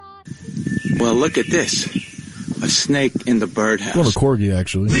Well, look at this. A snake in the birdhouse. Well, a corgi,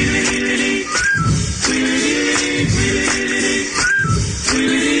 actually.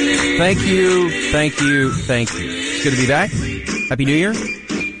 Thank you. It's good to be back. Happy New Year.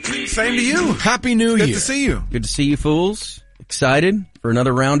 Same to you. Happy New Year. Good to see you. Good to see you, fools. Excited for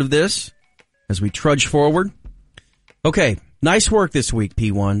another round of this as we trudge forward. Okay, nice work this week,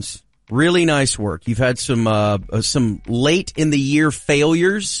 P1s. Really nice work. You've had some late in the year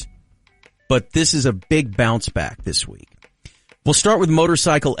failures, but this is a big bounce back this week. We'll start with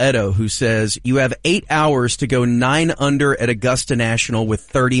Motorcycle Edo, who says, you have 8 hours to go 9 under at Augusta National with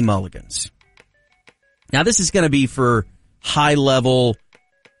 30 mulligans. Now, this is going to be for high level,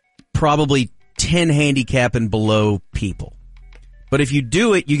 probably 10 handicap and below people. But if you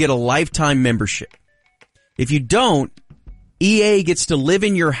do it, you get a lifetime membership. If you don't, EA gets to live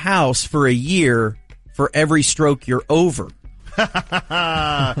in your house for a year for every stroke you're over.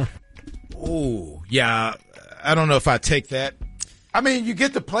 Oh, yeah. I don't know if I take that. I mean, you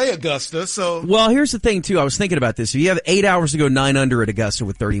get to play Augusta, so. Well, here's the thing, too. I was thinking about this. If you have 8 hours to go 9 under at Augusta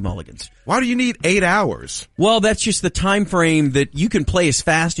with 30 mulligans. Why do you need 8 hours? Well, that's just the time frame that you can play as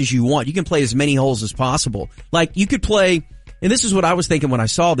fast as you want. You can play as many holes as possible. Like, you could play, and this is what I was thinking when I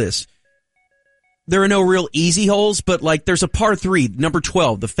saw this. There are no real easy holes, but like there's a par 3, number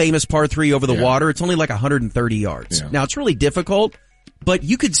 12, the famous par 3 over the water. It's only like 130 yards. Yeah. Now, it's really difficult, but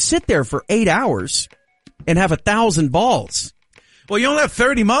you could sit there for 8 hours and have 1,000 balls. Well, you only have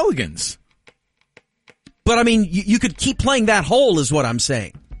 30 mulligans. But I mean, you could keep playing that hole is what I'm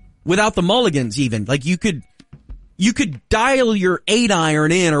saying. Without the mulligans even. Like you could dial your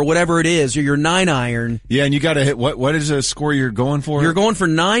 8-iron in or whatever it is, or your 9-iron. Yeah, and you gotta hit, what is the score you're going for? You're going for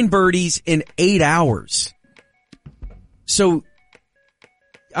 9 birdies in 8 hours. So,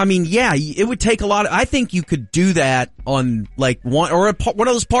 I mean, yeah, it would take a lot I think you could do that on like one of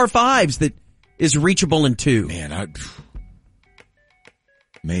those par 5s that is reachable in 2. Man,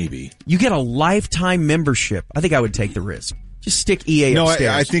 maybe. You get a lifetime membership. I think I would take the risk. Just stick EA upstairs.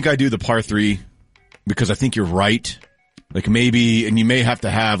 No, I think I do the par 3 because I think you're right. Like maybe, and you may have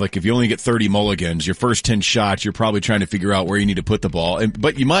to have, like if you only get 30 mulligans, your first 10 shots, you're probably trying to figure out where you need to put the ball.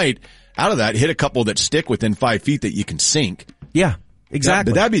 But you might, out of that, hit a couple that stick within 5 feet that you can sink. Yeah,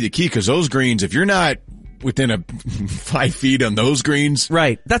 exactly. That'd be the key because those greens, if you're not within a 5 feet on those greens.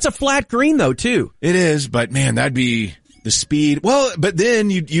 Right. That's a flat green though, too. It is, but man, that'd be the speed. Well, but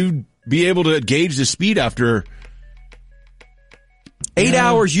then you'd be able to gauge the speed after 8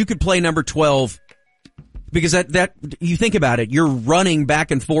 hours. You could play number 12 because that you think about it, you're running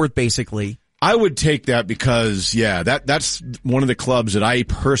back and forth basically. I would take that because that's one of the clubs that I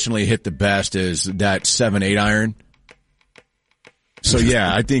personally hit the best is that 7-8 iron. So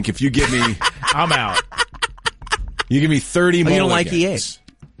yeah, I think if you give me, I'm out. You give me 30 mulligans. You don't like EA?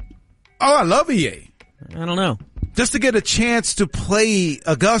 Oh, I love EA. I don't know. Just to get a chance to play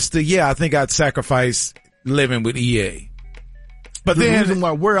Augusta, yeah, I think I'd sacrifice living with EA. But the reason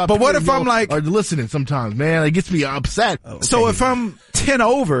why we're up. But what if I'm like, are listening sometimes, man? It gets me upset. Oh, okay. So if I'm 10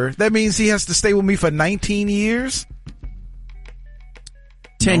 over, that means he has to stay with me for 19 years?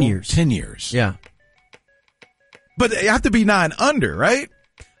 10 years. 10 years. Yeah. But it have to be 9 under, right?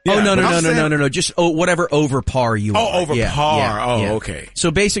 Yeah, no. Just whatever over par you are. Oh, over par. Yeah. Okay.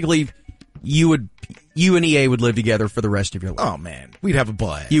 So basically, you and EA would live together for the rest of your life. Oh man, we'd have a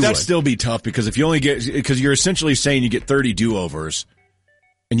blast. That'd still be tough because if you only because you're essentially saying you get 30 do-overs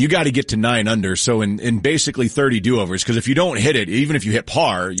and you got to get to 9 under. So in basically 30 do-overs, because if you don't hit it, even if you hit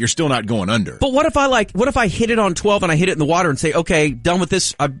par, you're still not going under. But what if I hit it on 12 and I hit it in the water and say, okay, done with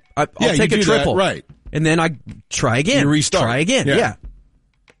this. I'll take a triple. That, right. And then I try again. You restart. Try again. Yeah.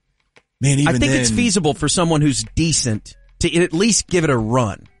 Man, even I think it's feasible for someone who's decent to at least give it a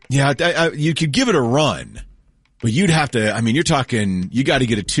run. Yeah, you could give it a run, but you'd have to, I mean, you're talking, you got to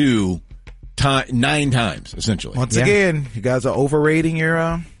get a 9 times, essentially. Once again, you guys are overrating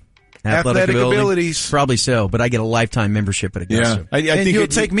your athletic abilities. Probably so, but I get a lifetime membership at Augusta. Yeah, I think you'll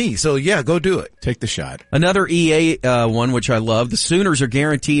take me, so yeah, go do it. Take the shot. Another EA one, which I love, the Sooners are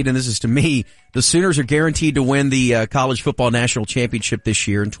guaranteed, and this is to me, the Sooners are guaranteed to win the College Football National Championship this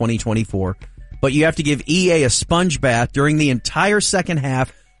year in 2024, but you have to give EA a sponge bath during the entire second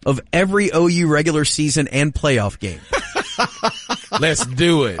half of every OU regular season and playoff game. Let's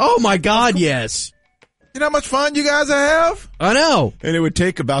do it. Oh my God, yes. You know how much fun you guys have? I know. And it would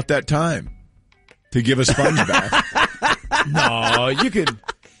take about that time to give a sponge bath. No, you could.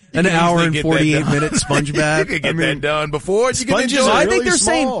 An hour and 48 minute sponge bath. You could get that done before. You can enjoy I it. think they're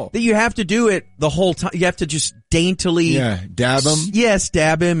saying that you have to do it the whole time. You have to just daintily. Dab him. Yes,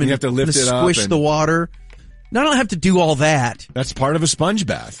 dab him. And you have to lift it up. Squish the water. No, I don't have to do all that. That's part of a sponge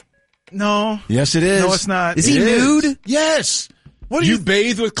bath. No. Yes, it is. No, it's not. Is he It is. nude? Yes. What do you you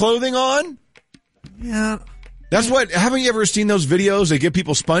bathe with clothing on? Yeah. That's what. Haven't you ever seen those videos? They give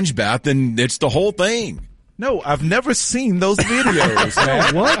people sponge bath, and it's the whole thing. No, I've never seen those videos,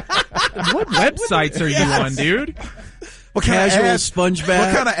 man. What websites are you on, dude? What kind Casual of ads, sponge bath.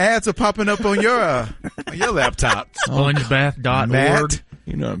 What kind of ads are popping up on your laptop? Spongebath.org. Matt?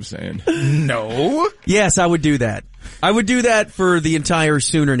 You know what I'm saying? No. Yes, I would do that. I would do that for the entire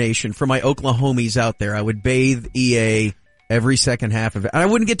Sooner Nation, for my Oklahomies out there. I would bathe EA every second half of it. And I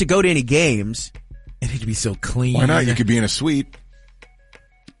wouldn't get to go to any games. It'd be so clean. Why not? You could be in a suite.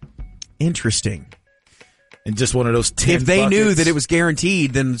 Interesting. And just one of those 10 If they knew buckets. that it was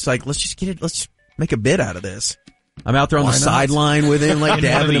guaranteed, then it's like, let's just make a bid out of this. I'm out there on Why the not? sideline with him, like In one of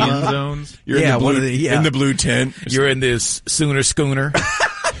dabbing the him end up. zones. You're Yeah, in the one blue, of the- yeah. in the blue tent. You're in this Sooner schooner.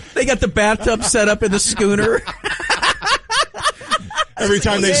 They got the bathtub set up in the schooner. Every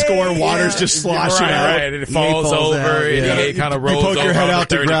time they score, water's just sloshing out. Right, and it falls falls over, out, and yeah. it kind of You rolls poke over your head on out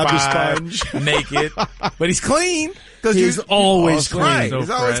the to grab the 35, sponge. naked. But he's clean. He's always clean. Right, So he's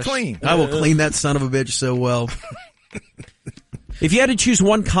always fresh. clean. I will clean that son of a bitch so well. If you had to choose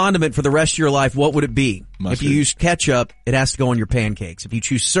one condiment for the rest of your life, what would it be? Mustard. If you use ketchup, it has to go on your pancakes. If you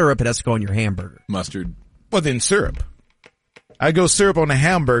choose syrup, it has to go on your hamburger. Mustard. Well, then syrup. I go syrup on a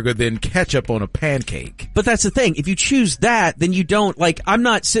hamburger, then ketchup on a pancake. But that's the thing. If you choose that, then you don't, I'm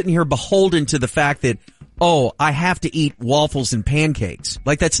not sitting here beholden to the fact that, I have to eat waffles and pancakes.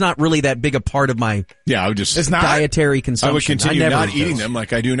 That's not really that big a part of my Yeah, I would just. It's not. dietary consumption. I would continue never not eat eating those. them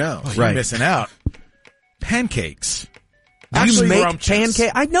like I do now. You're Right. missing out. Pancakes. Do you Actually, make scrumptious.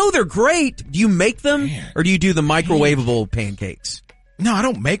 pancakes? I know they're great. Do you make them? Or do you do the microwavable pancakes? No, I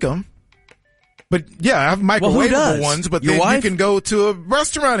don't make them. But yeah, I have who microwavable does? ones, but Your then wife? you can go to a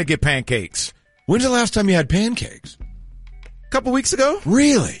restaurant and get pancakes. When's the last time you had pancakes? A couple weeks ago?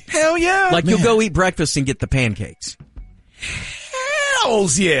 Really? Hell yeah. You'll go eat breakfast and get the pancakes.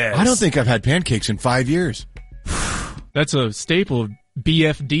 Hells yes. I don't think I've had pancakes in 5 years. That's a staple of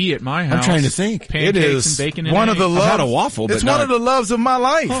BFD at my house. I'm trying to think. Pancakes It is and bacon and one of the eggs. loves. I've had a waffle, but it's one not- of the loves of my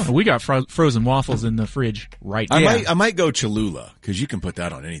life. Oh, we got frozen waffles in the fridge right now. I might go Cholula because you can put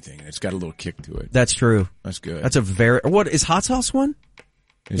that on anything. It's got a little kick to it. That's true. That's good. That's what is hot sauce one?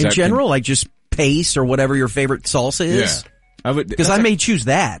 Is In that- general, just paste or whatever your favorite salsa Yeah. is? I would, Because that's I a- may choose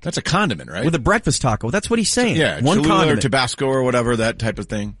that That's a condiment, right? with a breakfast taco. That's what he's saying. Yeah, one Cholula condiment. or Tabasco or whatever, that type of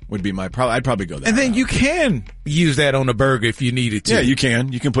thing would be I'd probably go that And then route. you can use that on a burger if you needed to. Yeah, you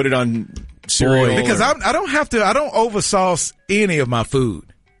can. You can put it on cereal. Because or- I don't have to, I don't oversauce any of my food.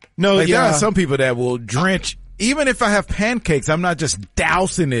 No, There yeah. are some people that will drench, even if I have pancakes, I'm not just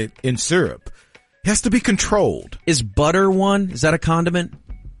dousing it in syrup. It has to be controlled. Is butter one? Is that a condiment?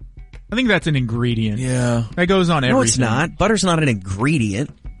 I think that's an ingredient. Yeah. That goes on everything. No, it's not. Butter's not an ingredient.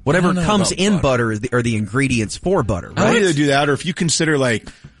 Whatever I don't know comes about in butter. butter are the ingredients for butter, I would right? either do that, or if you consider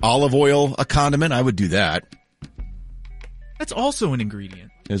olive oil a condiment, I would do that. That's also an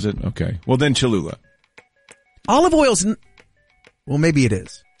ingredient. Is it? Okay. Well, then Cholula. Olive oil's... Well, maybe it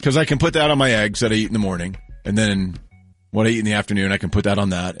is. Because I can put that on my eggs that I eat in the morning, and then what I eat in the afternoon, I can put that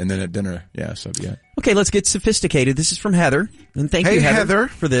on that, and then at dinner, yeah, so yeah. Okay, let's get sophisticated. This is from Heather. And thank Hey, you, Heather.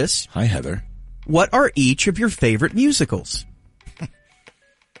 for this. Hi, Heather. What are each of your favorite musicals?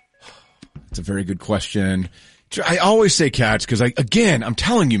 That's a very good question. I always say Cats because I'm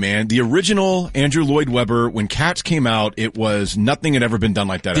telling you, man, the original Andrew Lloyd Webber, when Cats came out, it was nothing had ever been done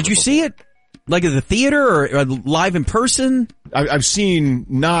like that. Did you see it? Like at the theater or live in person? I've seen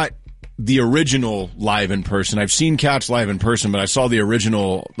not the original live in person. I've seen Cats live in person, but I saw the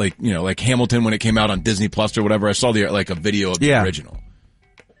original, like Hamilton when it came out on Disney Plus or whatever. I saw a video of the original.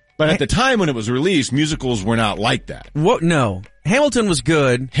 But at the time when it was released, musicals were not like that. What? No. Hamilton was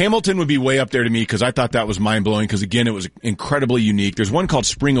good. Hamilton would be way up there to me because I thought that was mind-blowing because, again, it was incredibly unique. There's one called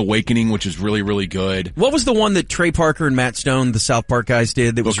Spring Awakening, which is really, really good. What was the one that Trey Parker and Matt Stone, the South Park guys,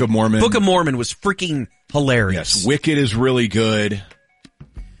 did? That was Book of Mormon. Book of Mormon was freaking hilarious. Yes, Wicked is really good.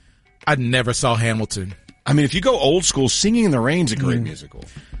 I never saw Hamilton. I mean, if you go old school, Singing in the Rain's a great musical.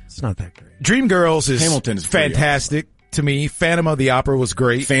 It's not that great. Dreamgirls is Hamilton is pretty fantastic to me. Phantom of the Opera was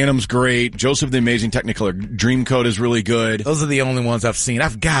great. Phantom's great. Joseph the Amazing Technicolor Dreamcoat is really good. Those are the only ones I've seen.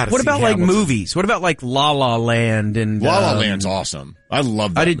 I've got to What see about Hamilton. movies? What about La La Land and La La Land's awesome. I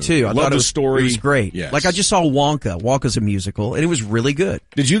love that I did movie. too. I love thought the it was, story. It was great. Yes. Like I just saw Wonka. Wonka's a musical, and it was really good.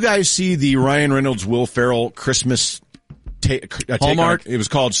 Did you guys see the Ryan Reynolds, Will Ferrell Christmas take Hallmark? It was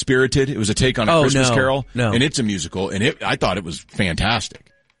called Spirited. It was a take on a Christmas no. Carol. No. And it's a musical, and I thought it was fantastic.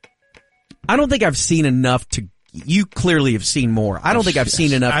 I don't think I've seen enough to. You clearly have seen more. I don't think I've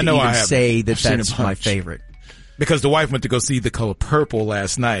seen enough I to know even I haven't. say that I've seen a that's my bunch. favorite. because the wife went to go see The Color Purple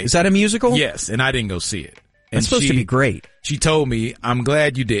last night. Is that a musical? Yes, and I didn't go see it. And It's supposed to be great. She told me, I'm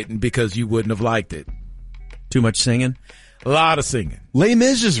glad you didn't because you wouldn't have liked it. Too much singing? A lot of singing. Les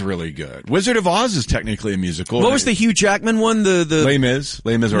Mis is really good. Wizard of Oz is technically a musical. What was the Hugh Jackman one? The Les Mis?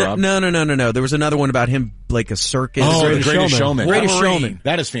 Les Miserables? No. There was another one about him, like a circus. Oh, The Greatest Showman. Greatest Showman.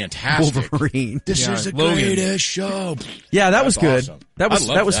 That is fantastic. Wolverine. This is the Logan. greatest show. Yeah, that was good. Awesome.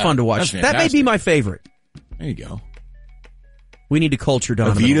 That was fun to watch. That's That may be fantastic. my favorite. There you go. We need to culture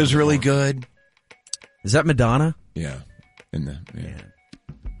Donovan. Evita's really good. Is that Madonna? Yeah.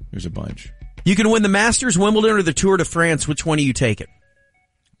 There's a bunch. You can win the Masters, Wimbledon, or the Tour de France. Which one are you taking?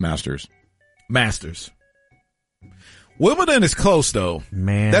 Masters. Wimbledon is close, though.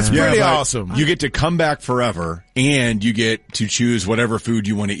 Man. That's pretty but awesome. You get to come back forever, and you get to choose whatever food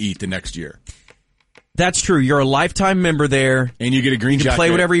you want to eat the next year. That's true. You're a lifetime member there. And you get a green You can jacket.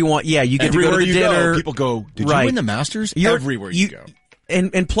 play whatever you want. Yeah, you get Everywhere to go to the you dinner. go, people go, did Right. you win the Masters? You're- Everywhere you go.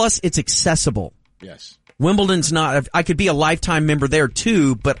 And plus, it's accessible. Yes. Wimbledon's not. I could be a lifetime member there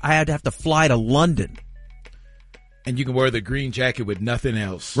too, but I had to have to fly to London. And you can wear the green jacket with nothing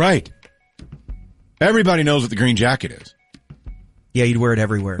else. Right. Everybody knows what the green jacket is. Yeah, you'd wear it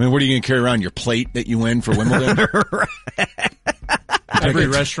everywhere. I mean, what are you going to carry around? Your plate that you win for Wimbledon? Every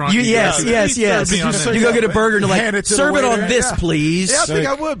restaurant. Yes. You go get a burger and Hand it like, to the serve it on waiter. this, Yeah. please. Yeah, I think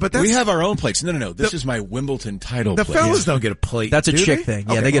I would, but that's... We have our own plates. No. This is my Wimbledon title The plate. fellas don't get a plate, That's a do chick they? thing.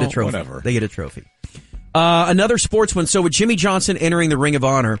 Yeah, Okay, they get a well, trophy. whatever. They get a trophy. Another sports one. So with Jimmy Johnson entering the Ring of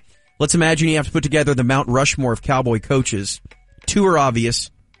Honor, let's imagine you have to put together the Mount Rushmore of Cowboy coaches. Two are obvious.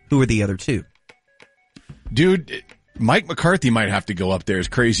 Who are the other two? Dude, Mike McCarthy might have to go up there, as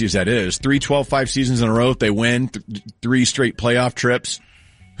crazy as that is. 5 seasons in a row if they win, 3 straight playoff trips.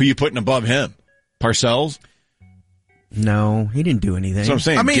 Who you putting above him? Parcells? No, he didn't do anything. That's what I'm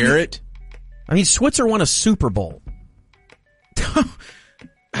saying. I mean, Garrett? Switzer won a Super Bowl.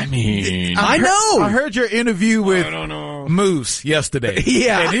 I mean, I know. I heard your interview with I don't know. Moose yesterday.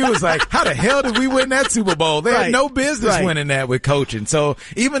 Yeah. And he was like, how the hell did we win that Super Bowl? They Right. had no business Right. winning that with coaching. So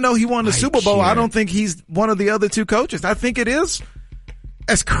even though he won the Super Bowl, I can't. don't think he's one of the other two coaches. I think it is,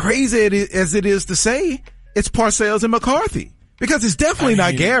 as crazy as it is to say, it's Parcells and McCarthy. Because it's definitely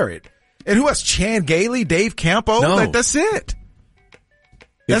not Garrett. And who else? Chan Gailey, Dave Campo? No. Like, that's it.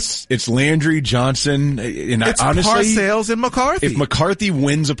 It's Landry, Johnson, and It's honestly, Parcells and McCarthy. if McCarthy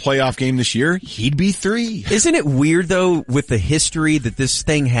wins a playoff game this year, he'd be 3. Isn't it weird though, with the history that this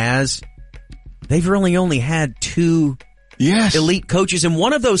thing has? They've really only had 2 Yes. elite coaches, and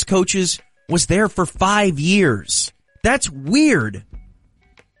one of those coaches was there for 5 years. That's weird.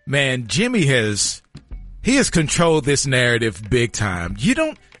 Man, Jimmy has controlled this narrative big time. You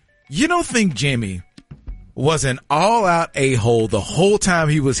don't think Jimmy was an all-out a-hole the whole time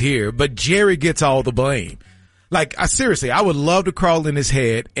he was here, but Jerry gets all the blame. Like, seriously, I would love to crawl in his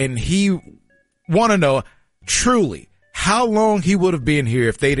head, and he want to know truly how long he would have been here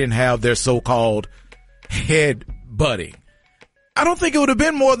if they didn't have their so-called head butting. I don't think it would have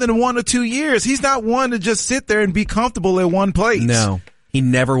been more than 1 or 2 years. He's not one to just sit there and be comfortable at one place. No, he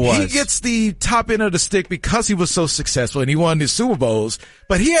never was. He gets the top end of the stick because he was so successful and he won his Super Bowls,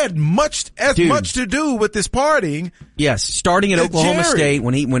 but he had much to do with this partying. Yes, starting at Oklahoma Jerry. State,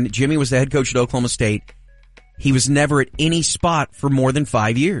 when Jimmy was the head coach at Oklahoma State, he was never at any spot for more than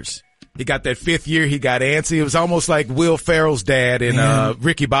 5 years. He got that 5th year, he got antsy. It was almost like Will Ferrell's dad in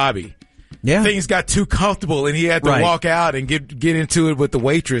Ricky Bobby. Yeah. Things got too comfortable and he had to Right. walk out and get into it with the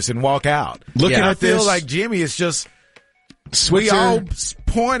waitress and walk out. Looking Yeah. I at feel this, like Jimmy is just, we Switzer, all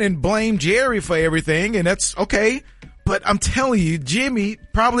point and blame Jerry for everything, and that's okay. But I'm telling you, Jimmy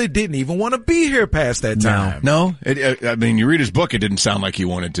probably didn't even want to be here past that time. No, I mean, you read his book, it didn't sound like he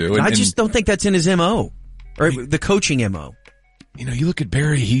wanted to. I just don't think that's in his MO, or the coaching MO. you look at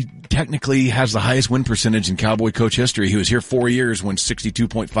Barry, he technically has the highest win percentage in Cowboy coach history. He was here 4 years, won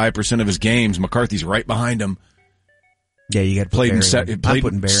 62.5% of his games. McCarthy's right behind him. Yeah, you got to Played in I'm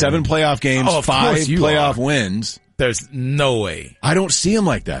putting Barry 7 in. playoff games, Oh, of 5 course you playoff are. wins. There's no way. I don't see him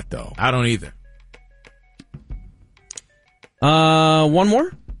like that, though. I don't either. One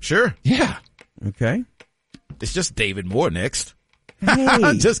more? Sure. Yeah. Okay. It's just David Moore next. Hey.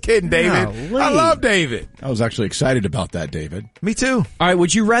 I'm just kidding, David. Golly. I love David. I was actually excited about that, David. Me too. All right,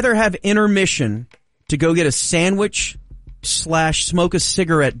 would you rather have intermission to go get a sandwich / smoke a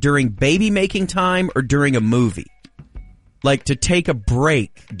cigarette during baby making time or during a movie? Like to take a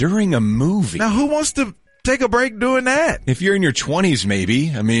break. During a movie. Now, who wants to take a break doing that? If you're in your 20s,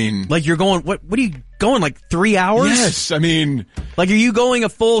 maybe. I mean, Like you're going, what are you going, like 3 hours? yes. I mean, Like are you going a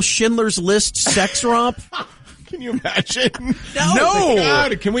full Schindler's List sex romp? Can you imagine? No.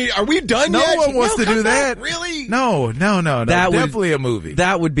 God, are we done No yet? one wants to come do back. that. Really? No. Definitely a movie.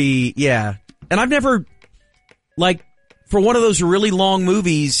 That would be, yeah. And I've never, like, for one of those really long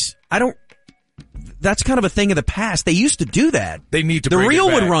movies, that's kind of a thing of the past. They used to do that. They need to The bring reel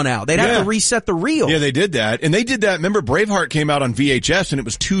it would back. run out. They'd have to reset the reel. Yeah, they did that. And they did that. Remember, Braveheart came out on VHS and it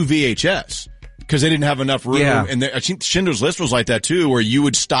was 2 VHS. Because they didn't have enough room. Yeah. And I think Schindler's List was like that too, where you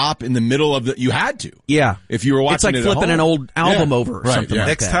would stop in the middle of you had to. Yeah. If you were watching it's like it at flipping home. an old album over or Right, something yeah. like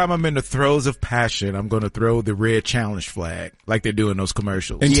Next that. time I'm in the throes of passion, I'm going to throw the red challenge flag like they do in those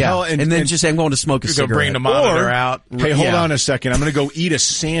commercials. And Yeah. tell- And then just say, I'm going to smoke a You're going cigarette. to bring the monitor Or, out. Hey, hold Yeah. on a second. I'm going to go eat a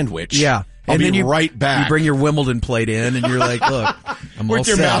sandwich. Yeah. I'll and be then you right back. You bring your Wimbledon plate in and you're like, look, I'm all with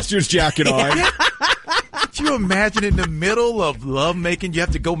your set. master's jacket on. Could you imagine in the middle of love making, you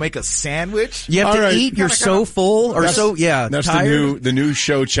have to go make a sandwich? You have All to right. eat, you're so full or That's tired. the new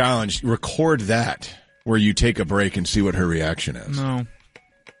show challenge. Record that where you take a break and see what her reaction is. No.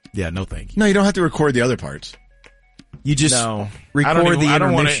 Yeah, no thank you. No, you don't have to record the other parts. You just No. record the I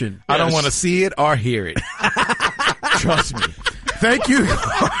don't wanna- intermission. I don't want to see it or hear it. Trust me. Thank you.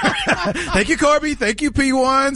 Thank you, Corby. Thank you, P1s.